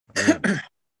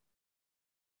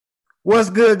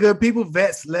What's good, good people?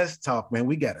 Vets, let's talk, man.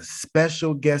 We got a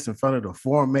special guest in front of the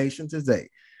formation today.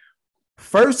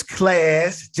 First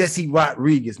class Jessie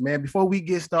Rodriguez, man. Before we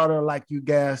get started, I'd like you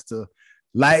guys to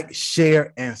like,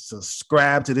 share, and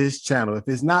subscribe to this channel. If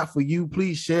it's not for you,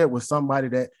 please share it with somebody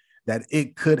that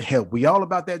it could help. We all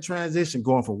about that transition,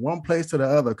 going from one place to the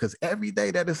other, because every day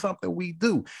that is something we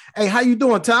do. Hey, how you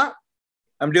doing, Top?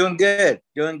 I'm doing good.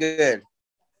 Doing good.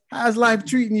 How's life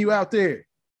treating you out there?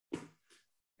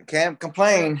 Can't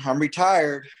complain. I'm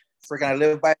retired. Freaking, I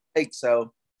live by the lake,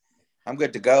 so I'm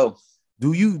good to go.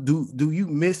 Do you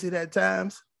miss it at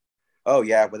times? Oh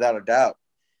yeah, without a doubt.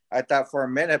 I thought for a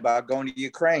minute about going to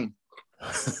Ukraine.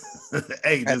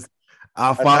 Hey, I, just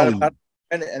I'll I thought follow you. about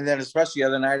it, and then especially the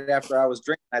other night after I was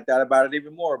drinking, I thought about it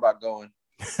even more about going.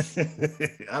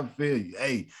 I feel you.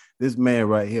 Hey, this man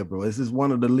right here, bro. This is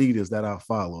one of the leaders that I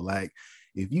follow. Like,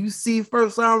 if you see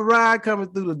First Sergeant Ride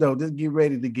coming through the door, just get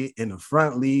ready to get in the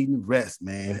front leading rest,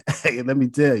 man. Hey, let me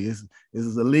tell you, this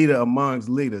is a leader amongst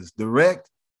leaders, direct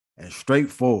and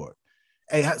straightforward.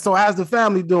 Hey, so how's the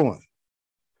family doing?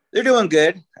 They're doing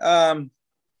good.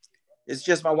 It's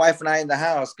just my wife and I in the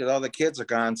house because all the kids are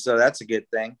gone, so that's a good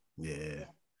thing. Yeah.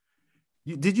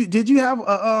 Did you have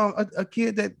a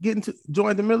kid that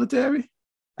joined the military?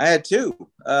 I had two.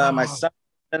 My Oh, son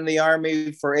was in the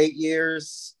Army for 8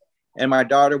 years, and my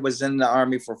daughter was in the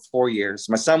Army for 4 years.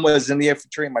 My son was in the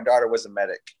infantry, and my daughter was a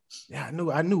medic. yeah,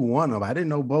 I knew one of them. I didn't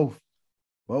know both.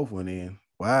 Both went in.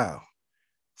 Wow.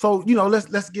 So,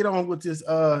 let's get on with this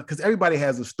because everybody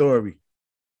has a story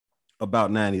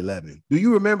about 9/11. Do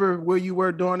you remember where you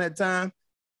were during that time?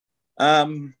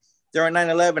 Um, During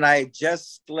 9/11, I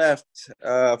just left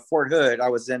Fort Hood. I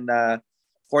was in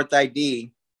Fourth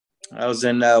ID. I was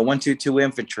in 122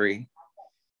 Infantry.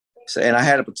 So, and I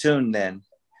had a platoon then.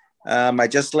 I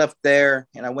just left there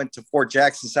and I went to Fort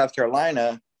Jackson, South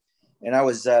Carolina, and I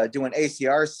was doing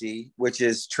ACRC, which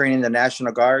is training the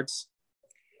National Guards.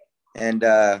 And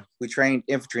we trained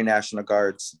infantry National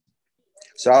Guards.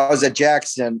 So I was at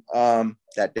Jackson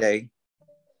that day.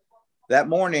 That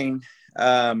morning,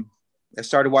 I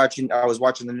was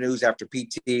watching the news after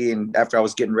PT and after I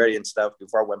was getting ready and stuff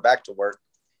before I went back to work.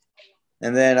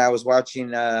 And then I was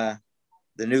watching the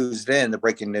news then, the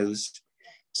breaking news.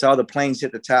 Saw the planes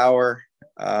hit the tower.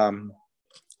 I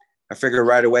figured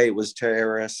right away it was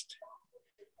terrorist.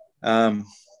 And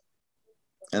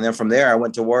then from there, I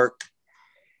went to work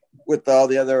with all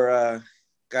the other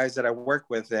guys that I work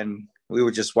with, and we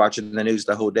were just watching the news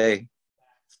the whole day.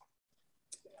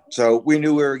 So we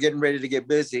knew we were getting ready to get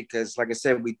busy because, like I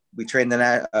said, we trained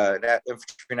the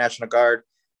Infantry National Guard.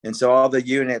 And so all the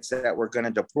units that were going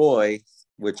to deploy,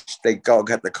 which they all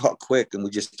got the call quick, and we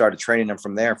just started training them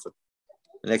from there for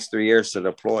the next 3 years to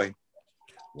deploy.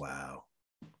 Wow.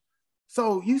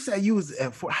 So you say you was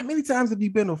at Fort. How many times have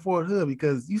you been to Fort Hood?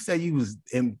 Because you say you was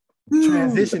in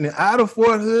transitioning out of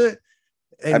Fort Hood.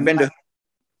 I've been to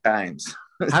times.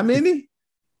 How many?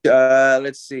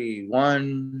 Let's see.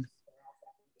 1,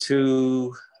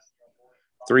 2,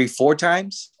 3, 4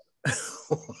 times.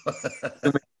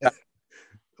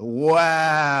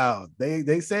 Wow.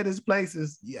 They say this place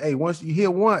is, hey, once you hear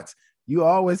once, you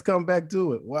always come back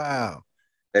to it. Wow.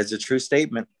 That's a true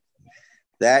statement.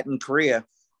 That in Korea.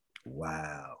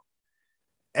 Wow.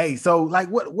 Hey, so like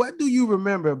what do you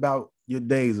remember about your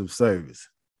days of service?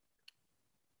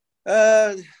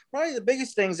 Probably the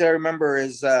biggest things that I remember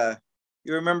is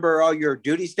you remember all your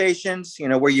duty stations,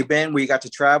 where you've been, where you got to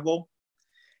travel.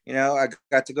 I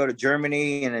got to go to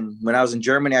Germany, and then when I was in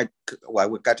Germany, I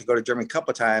got to go to Germany a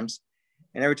couple of times.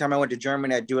 And every time I went to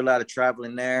Germany, I do a lot of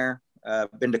traveling there.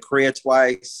 Been to Korea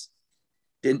twice.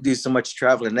 Didn't do so much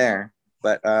traveling there,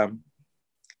 but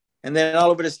and then all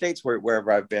over the States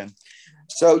wherever I've been.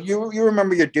 So you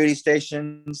remember your duty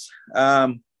stations.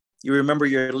 You remember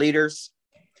your leaders,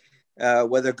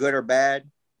 whether good or bad.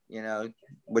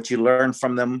 What you learned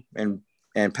from them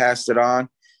and passed it on.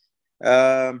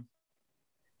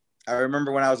 I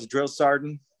remember when I was a drill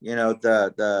sergeant,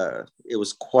 it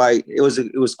was quite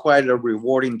a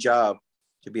rewarding job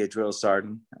to be a drill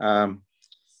sergeant.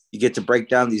 You get to break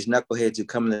down these knuckleheads who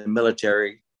come in the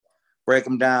military, break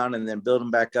them down, and then build them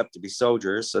back up to be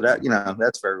soldiers. So that,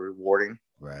 that's very rewarding.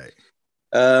 Right.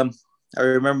 I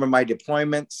remember my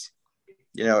deployments,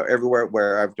 everywhere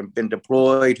where I've been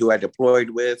deployed, who I deployed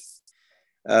with,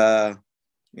 the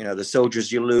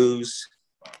soldiers you lose.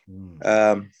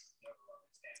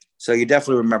 So you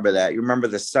definitely remember that. You remember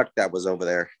the suck that was over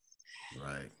there.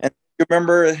 Right. And you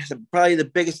remember probably the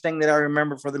biggest thing that I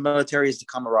remember for the military is the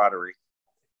camaraderie.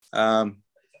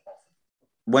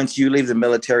 Once you leave the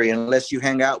military, unless you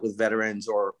hang out with veterans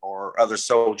or other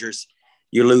soldiers,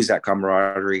 you lose that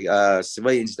camaraderie.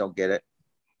 Civilians don't get it,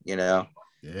 you know.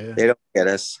 Yeah. They don't get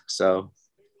us. So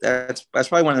that's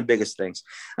probably one of the biggest things.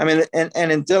 I mean, and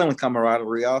in dealing with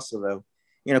camaraderie also though,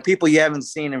 you know, people you haven't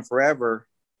seen in forever,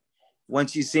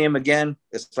 once you see them again,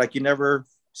 it's like you never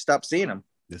stop seeing them.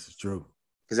 This is true.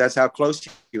 Because that's how close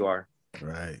you are.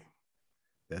 Right.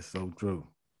 That's so true.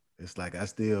 It's like I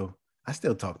still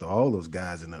talk to all those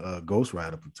guys in the Ghost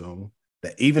Rider platoon.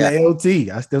 Even the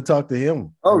LT, I still talk to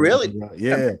him. Oh, really?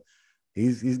 Yeah.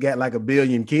 He's got like 1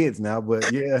 billion kids now, but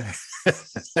yeah,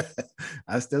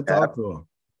 I still talk to him.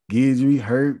 Gidry,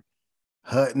 Hurt,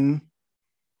 Hutton.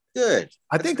 Good.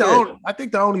 I think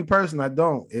the only person I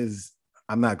don't is,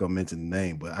 I'm not gonna mention the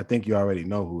name, but I think you already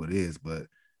know who it is. But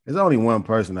there's only one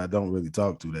person I don't really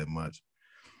talk to that much.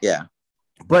 Yeah.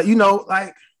 But you know,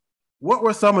 like, what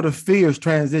were some of the fears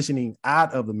transitioning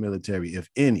out of the military, if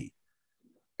any?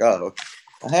 Oh,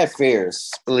 I had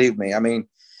fears, believe me. I mean,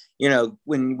 you know,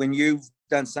 when you've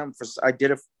done something I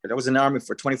was in the Army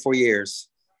for 24 years.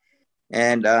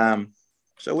 And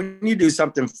so when you do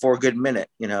something for a good minute,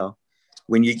 you know,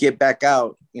 when you get back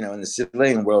out, you know, in the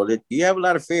civilian world, you have a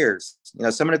lot of fears. You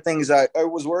know, some of the things I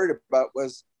was worried about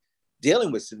was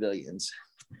dealing with civilians,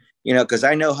 you know, because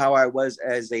I know how I was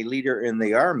as a leader in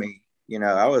the Army. You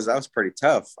know, I was pretty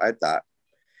tough, I thought.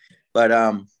 But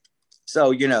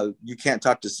so, you know, you can't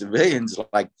talk to civilians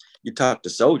like you talk to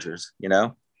soldiers, you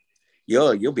know.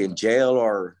 You'll be in jail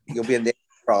or you'll be in the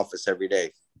office every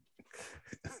day.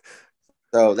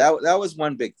 So that was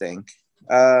one big thing.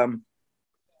 Another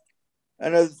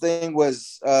thing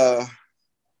was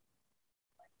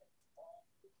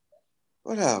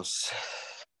what else?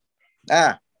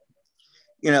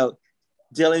 You know,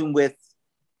 dealing with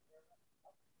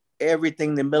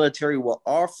everything the military will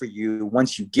offer you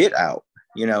once you get out,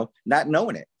 you know, not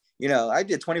knowing it. You know, I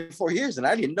did 24 years and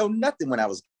I didn't know nothing when I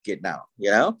was getting out,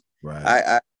 you know. Right.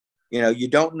 I you know, you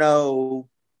don't know,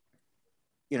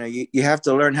 you know, you have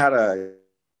to learn how to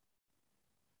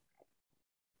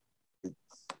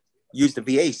use the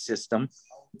VA system,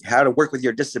 how to work with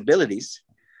your disabilities,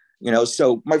 you know.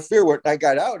 So my fear when I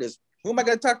got out is, who am I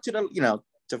going to talk to, you know,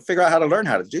 to figure out how to learn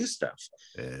how to do stuff.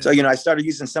 Yeah. So, you know, I started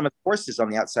using some of the courses on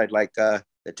the outside, like the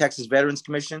Texas Veterans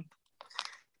Commission.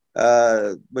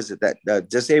 Was it that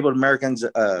Disabled Americans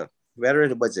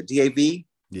Veteran? Was it DAV?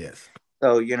 Yes.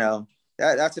 So, you know,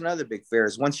 that's another big fear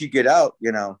is once you get out,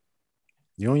 you know,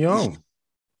 you're on your own.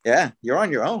 Yeah, you're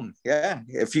on your own. Yeah.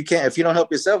 If you don't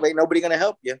help yourself, ain't nobody going to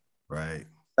help you. Right.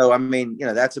 So, I mean, you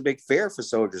know, that's a big fear for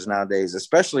soldiers nowadays,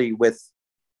 especially with,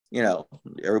 you know,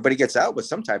 everybody gets out with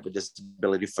some type of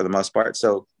disability for the most part.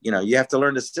 So, you know, you have to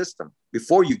learn the system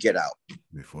before you get out.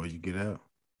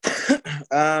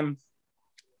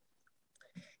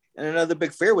 And another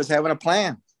big fear was having a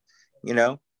plan. You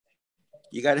know,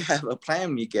 you got to have a plan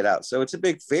when you get out. So it's a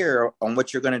big fear on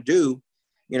what you're going to do.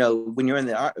 You know, when you're in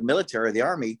the military or the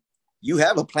Army, you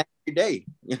have a plan every day.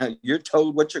 You know, you're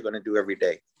told what you're going to do every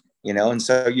day, you know, and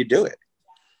so you do it.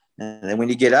 And then when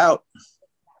you get out,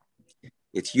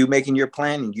 it's you making your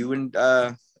plan and you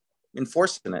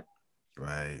enforcing it.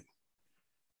 Right.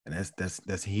 And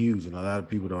that's huge. And a lot of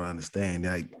people don't understand.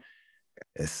 Like,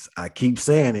 I keep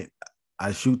saying it,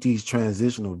 I shoot these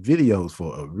transitional videos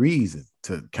for a reason,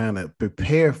 to kind of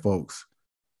prepare folks,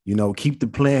 you know, keep the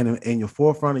plan in your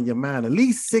forefront of your mind, at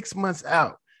least 6 months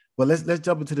out. But let's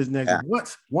jump into this next one.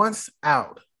 Once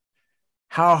out,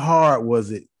 how hard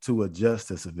was it to adjust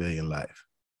to civilian life?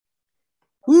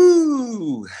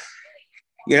 Woo!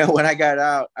 You know, when I got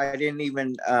out, I didn't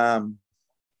even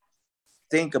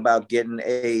think about getting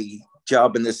a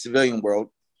job in the civilian world.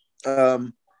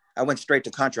 I went straight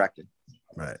to contracting.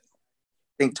 Right.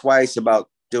 Think twice about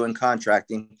doing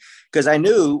contracting because I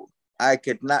knew I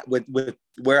could not with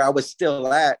where I was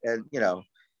still at, and you know,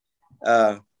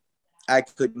 I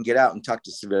couldn't get out and talk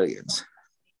to civilians.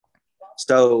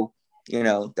 So, you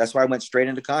know, that's why I went straight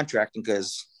into contracting,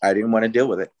 because I didn't want to deal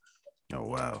with it. Oh,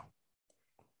 wow.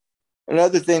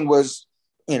 Another thing was,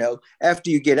 you know, after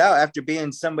you get out, after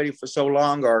being somebody for so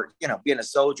long, or, you know, being a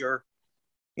soldier,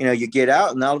 you know, you get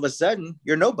out and all of a sudden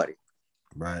you're nobody.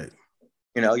 Right.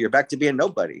 You know, you're back to being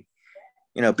nobody.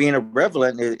 You know, being a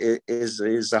relevant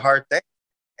is a hard thing.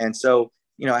 And so,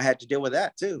 you know, I had to deal with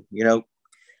that too. You know,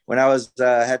 when I was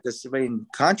had the civilian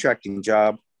contracting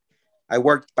job, I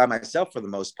worked by myself for the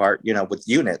most part, you know, with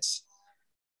units.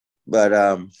 But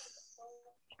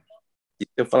you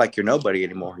still feel like you're nobody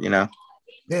anymore, you know?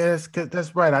 Yeah,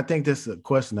 that's right. I think that's a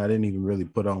question I didn't even really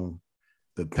put on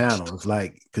the panel. It's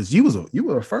like, because you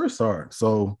were a first sergeant.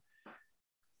 So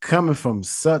coming from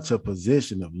such a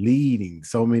position of leading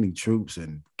so many troops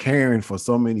and caring for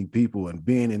so many people and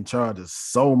being in charge of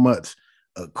so much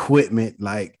equipment,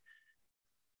 like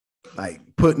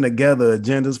putting together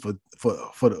agendas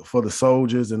for the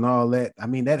soldiers and all that. I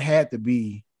mean, it had to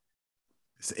be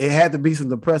some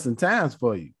depressing times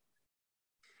for you.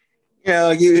 You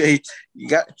know, you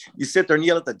sit there and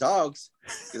yell at the dogs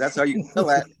because that's how you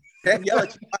yell at. Can't yell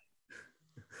at you.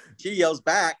 She yells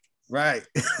back. Right.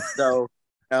 So,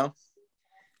 got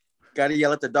to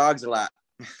yell at the dogs a lot.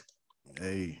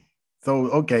 Hey.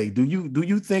 So, okay, do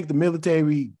you think the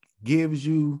military gives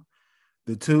you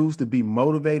the tools to be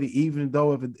motivated, even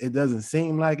though if it doesn't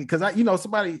seem like it? Because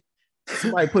somebody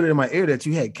put it in my ear that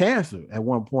you had cancer at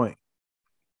one point.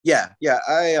 Yeah.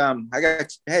 I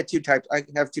had two types. I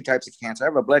have two types of cancer. I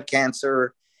have a blood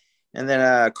cancer and then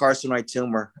a carcinoid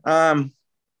tumor.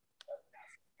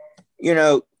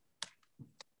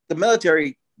 The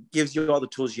military gives you all the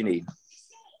tools you need.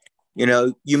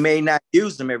 You may not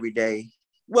use them every day.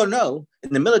 Well, no,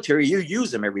 in the military, you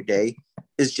use them every day.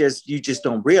 It's just, you just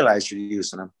don't realize you're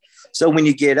using them. So when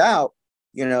you get out,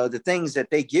 the things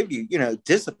that they give you,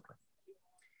 discipline.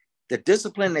 The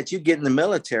discipline that you get in the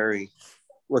military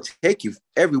will take you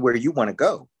everywhere you want to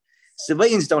go.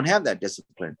 Civilians don't have that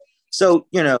discipline. So,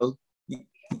 you're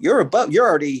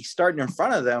already starting in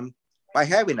front of them by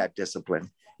having that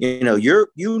discipline.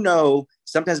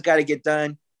 Sometimes got to get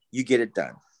done, you get it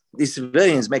done. These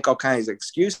civilians make all kinds of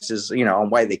excuses, on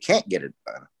why they can't get it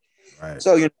done. Right.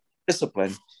 So,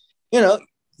 discipline, the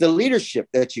leadership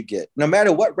that you get, no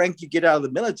matter what rank you get out of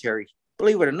the military,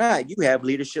 believe it or not, you have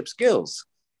leadership skills,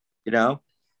 a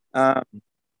lot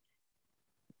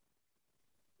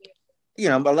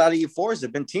of U4s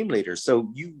have been team leaders.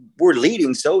 So you were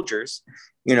leading soldiers,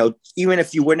 even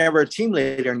if you were never a team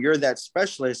leader and you're that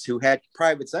specialist who had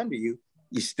privates under you,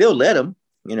 you still led them,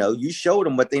 you showed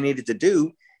them what they needed to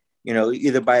do,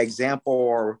 either by example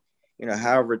or,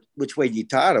 which way you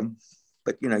taught them,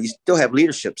 but, you still have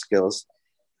leadership skills.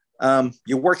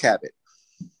 Your work habit.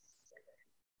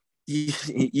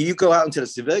 You go out into the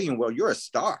civilian world, you're a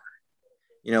star,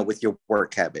 with your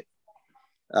work habit.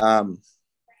 I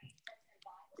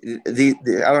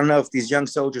don't know if these young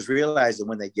soldiers realize that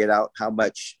when they get out, how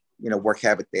much, work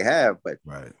habit they have, but,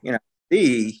 right.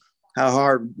 See how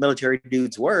hard military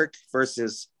dudes work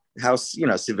versus how,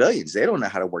 civilians, they don't know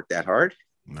how to work that hard.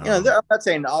 No. I'm not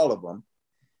saying all of them,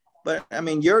 but I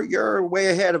mean, you're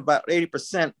way ahead of about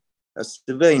 80% of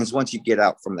civilians once you get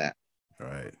out from that.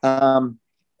 Right.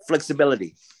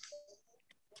 Flexibility.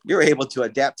 You're able to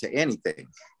adapt to anything.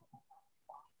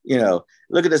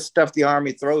 Look at the stuff the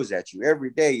Army throws at you every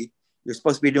day. You're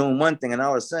supposed to be doing one thing, and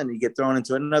all of a sudden you get thrown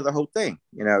into another whole thing.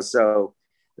 So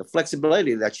the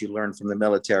flexibility that you learn from the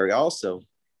military also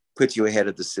puts you ahead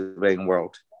of the civilian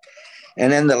world.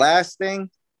 And then the last thing,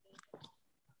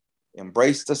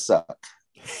 embrace the suck.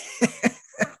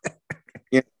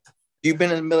 You've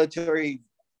been in the military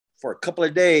for a couple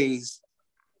of days,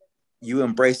 you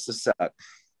embrace the suck.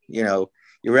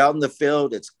 You're out in the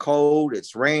field, it's cold,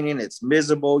 it's raining, it's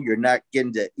miserable, you're not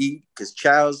getting to eat because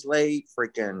child's late,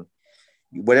 freaking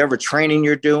whatever training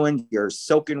you're doing, you're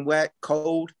soaking wet,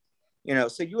 cold,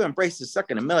 so you embrace the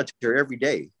suck in the military every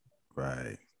day.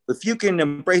 Right. If you can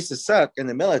embrace the suck in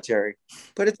the military,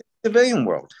 put it in the civilian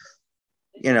world.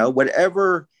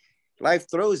 Whatever life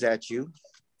throws at you,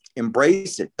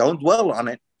 embrace it. Don't dwell on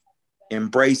it.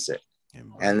 Embrace it.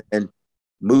 And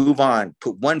move on.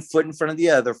 Put one foot in front of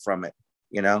the other from it.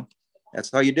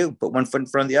 That's all you do. Put one foot in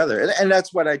front of the other. And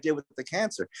that's what I did with the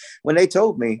cancer. When they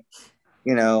told me,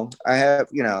 I had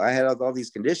all these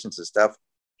conditions and stuff,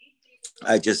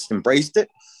 I just embraced it.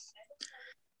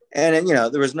 And then,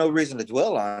 there was no reason to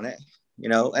dwell on it,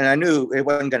 and I knew it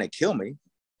wasn't going to kill me.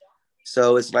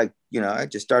 So it's like, I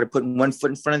just started putting one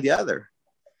foot in front of the other.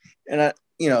 And a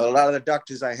lot of the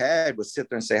doctors I had would sit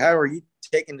there and say, how are you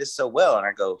taking this so well? And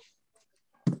I go,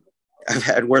 I've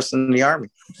had worse than the Army.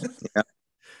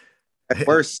 At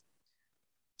worst.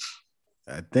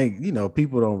 I think,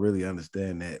 people don't really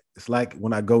understand that. It's like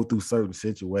when I go through certain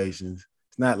situations,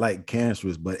 it's not like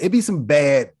cancerous, but it'd be some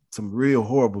real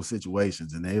horrible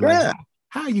situations. And they're like,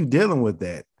 how are you dealing with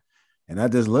that? And I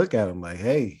just look at them like,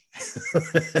 hey,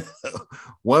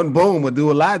 one boom will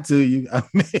do a lot to you. I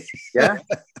mean, yeah.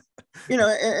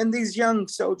 And these young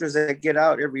soldiers that get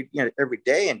out every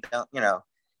day and don't,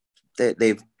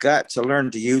 they've got to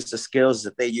learn to use the skills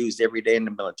that they used every day in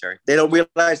the military. They don't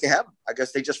realize they have them. I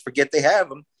guess they just forget they have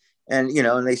them. And,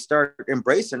 and they start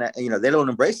embracing that. They don't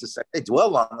embrace the suck. They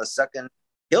dwell on the suck and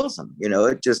kills them.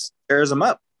 It just tears them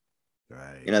up.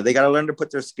 Right. They got to learn to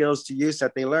put their skills to use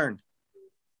that they learned.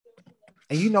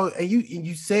 And,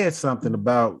 you said something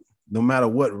about no matter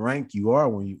what rank you are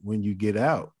when you get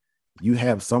out, you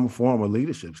have some form of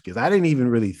leadership skills. I didn't even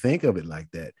really think of it like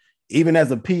that. even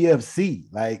as a PFC,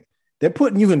 like they're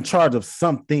putting you in charge of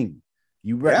something.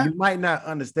 You might not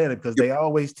understand it because they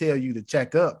always tell you to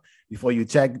check up before you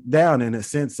check down, in a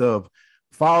sense of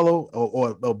follow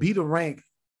or be the rank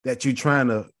that you're trying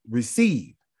to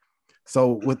receive.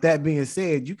 So with that being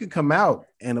said, you can come out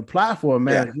and apply for a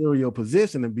managerial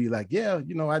position and be like, yeah,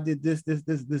 you know, I did this,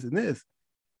 and this.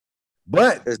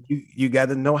 But you got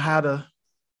to know how to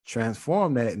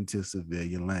transform that into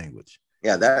civilian language.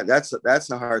 Yeah, that's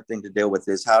a hard thing to deal with,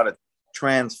 is how to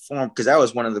transform, because that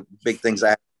was one of the big things I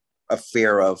had a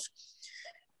fear of,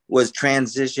 was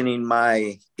transitioning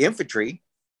my infantry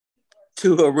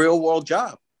to a real world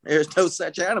job. There's no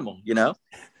such animal, you know?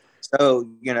 So,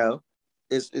 you know,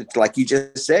 it's like you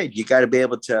just said, you got to be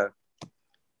able to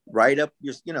write up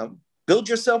your, you know, build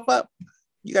yourself up.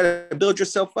 You got to build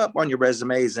yourself up on your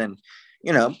resumes and,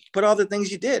 you know, put all the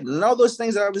things you did. And all those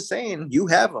things that I was saying, you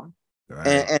have them. Right.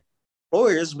 And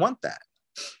employers want that.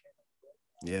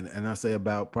 Yeah, and I say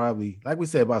about probably, like we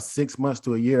said, about 6 months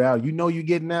to a year out, you know you're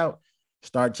getting out,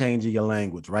 start changing your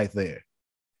language right there.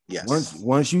 Yes.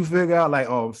 Once you figure out like,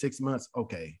 oh, 6 months,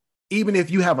 okay. Even if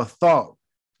you have a thought,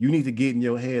 you need to get in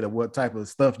your head of what type of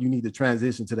stuff you need to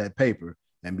transition to that paper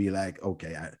and be like,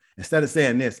 okay, instead of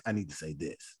saying this, I need to say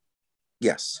this.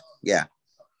 Yes. Yeah.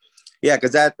 Yeah,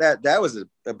 because that was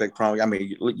a big problem. I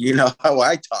mean, you know how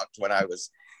I talked when I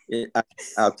was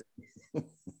out there.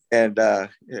 And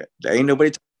there ain't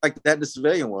nobody like that in the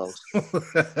civilian world.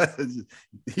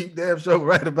 You damn sure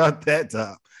right about that,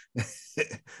 Tom.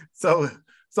 So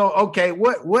okay,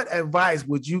 what advice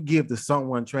would you give to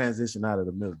someone transition out of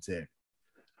the military?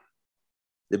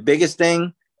 The biggest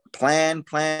thing, plan.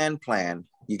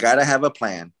 You got to have a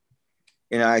plan.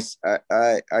 You know, I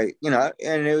you know,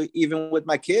 and even with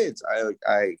my kids,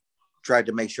 I tried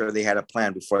to make sure they had a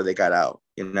plan before they got out.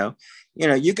 You know,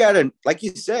 you got to, like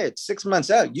you said, 6 months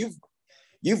out, you've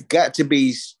got to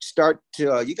you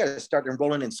got to start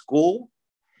enrolling in school.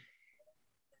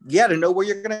 You got to know where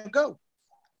you're going to go.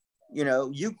 You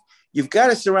know, you've got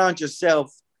to surround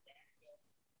yourself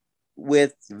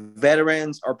with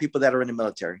veterans or people that are in the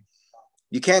military.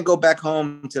 You can't go back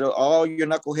home to all your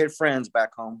knucklehead friends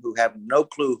back home who have no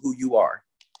clue who you are.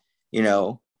 You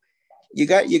know, you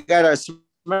got to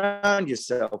surround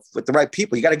yourself with the right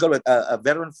people. You got to go to a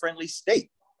veteran-friendly state.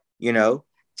 You know,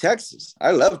 Texas.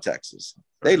 I love Texas.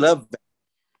 They love,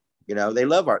 you know, they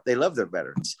love their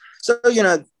veterans. So, you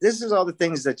know, this is all the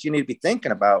things that you need to be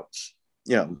thinking about.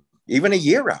 You know, even a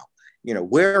year out. You know,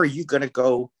 where are you going to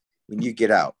go when you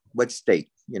get out? What state?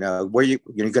 You know, where you're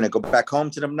going to go back home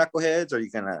to them knuckleheads, or are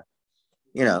you going to,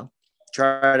 you know,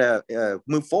 try to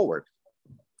move forward?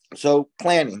 So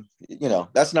planning, you know,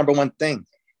 that's number one thing.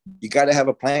 You got to have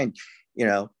a plan. You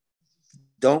know,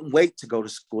 don't wait to go to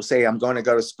school. Say, I'm going to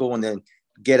go to school and then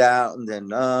get out and then,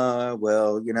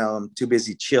 well, you know, I'm too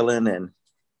busy chilling. And,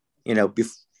 you know,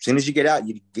 as soon as you get out,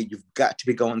 you've got to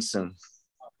be going soon,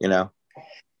 you know.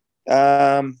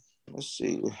 Let's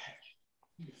see.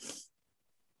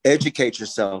 Educate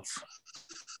yourself.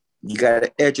 You got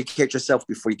to educate yourself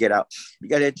before you get out. You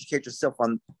got to educate yourself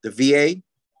on the VA,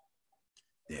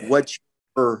 what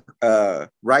your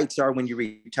rights are when you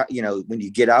retire, you know, when you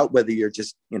get out, whether you're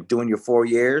just, you know, doing your 4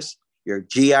 years, your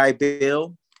GI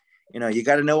Bill, you know, you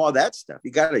got to know all that stuff. You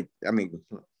got to, I mean,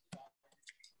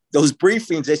 those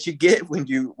briefings that you get when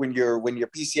you're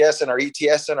PCS or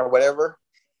ETS or whatever,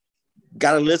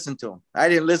 got to listen to them. I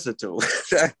didn't listen to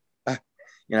them.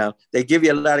 You know, they give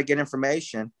you a lot of good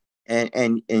information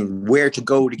and where to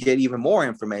go to get even more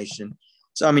information.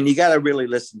 So, I mean, you got to really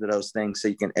listen to those things so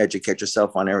you can educate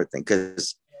yourself on everything,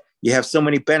 because you have so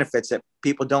many benefits that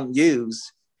people don't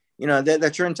use, you know,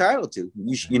 that you're entitled to.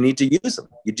 You need to use them.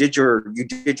 You did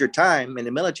your time in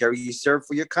the military. You served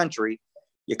for your country.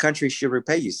 Your country should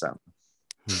repay you something.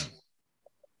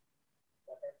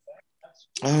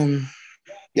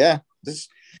 Yeah.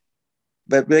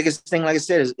 But biggest thing, like I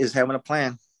said, is having a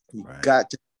plan. You got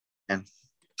to. And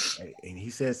he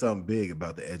said something big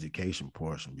about the education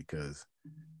portion, because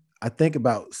I think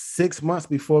about 6 months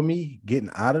before me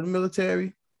getting out of the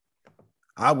military,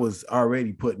 I was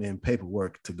already putting in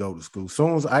paperwork to go to school. As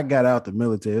soon as I got out the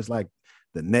military, it's like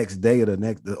the next day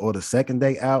or the second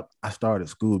day out, I started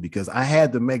school, because I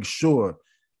had to make sure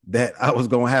that I was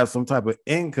going to have some type of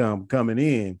income coming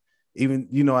in. Even,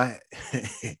 you know,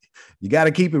 you got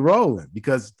to keep it rolling,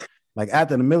 because like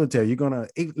after the military, you're going to,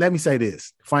 let me say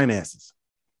this, finances,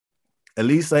 at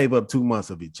least save up 2 months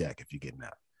of your check if you're getting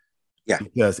out. Yeah.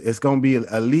 Because it's going to be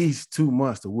at least 2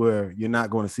 months to where you're not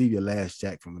going to see your last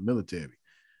check from the military.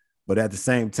 But at the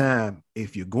same time,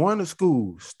 if you're going to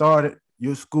school, start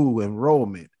your school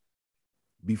enrollment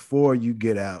before you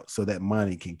get out so that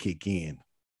money can kick in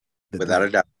without a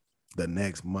doubt. The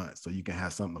next month, so you can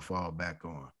have something to fall back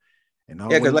on. And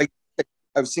yeah, because like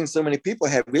I've seen so many people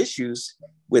have issues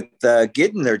with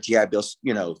getting their GI Bill.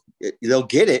 You know, they'll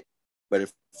get it, but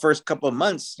if first couple of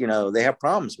months, you know, they have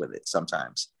problems with it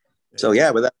sometimes. So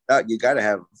yeah, without doubt, you got to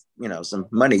have, you know, some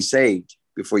money saved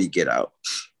before you get out.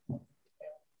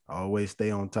 Always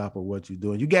stay on top of what you're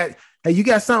doing. You got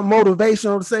something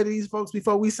motivational to say to these folks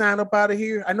before we sign up out of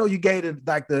here? I know you gave it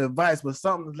like the advice, but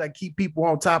something like keep people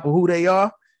on top of who they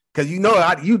are. Cause you know,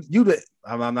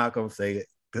 I'm not gonna say it.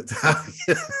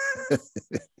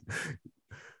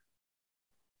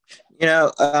 You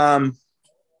know,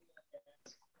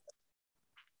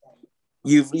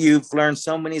 you've learned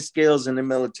so many skills in the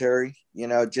military. You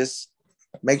know, just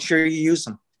make sure you use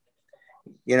them.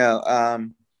 You know,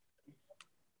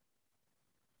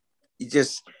 you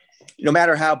just, no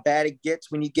matter how bad it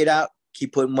gets when you get out,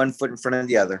 keep putting one foot in front of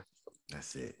the other.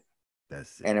 That's it.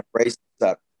 And embrace the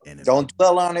suck. And don't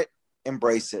dwell on it.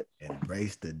 Embrace it.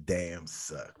 Embrace the damn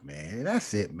suck, man.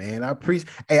 That's it, man. I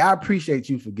appreciate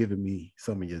you for giving me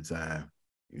some of your time.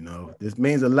 You know, this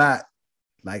means a lot.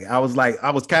 I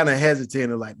was kind of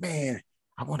hesitant, like, man,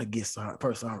 I want to get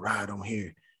First Sergeant Rod on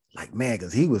here. Like, man,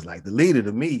 because he was like the leader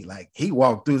to me. Like, he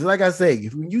walked through. So like I say,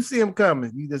 when you see him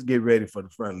coming, you just get ready for the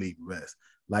front leap rest.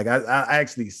 Like, I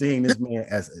actually seen this man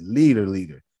as a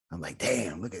leader. I'm like,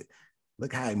 damn,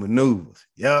 look how he maneuvers.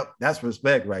 Yep, that's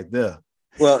respect right there.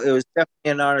 Well, it was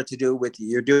definitely an honor to do with you.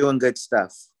 You're doing good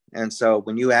stuff. And so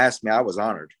when you asked me, I was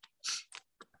honored.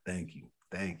 Thank you.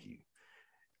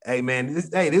 Hey, man,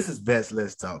 this is Vets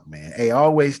Let's Talk, man. Hey,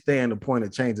 always stay on the point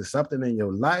of changing something in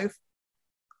your life.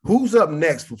 Who's up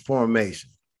next for formation?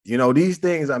 You know, these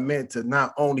things are meant to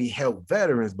not only help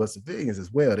veterans, but civilians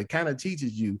as well. It kind of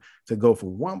teaches you to go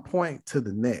from one point to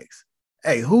the next.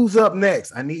 Hey, who's up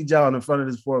next? I need y'all in front of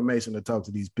this formation to talk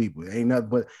to these people. It ain't nothing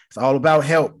but it's all about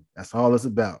help. That's all it's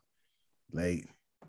about. Like,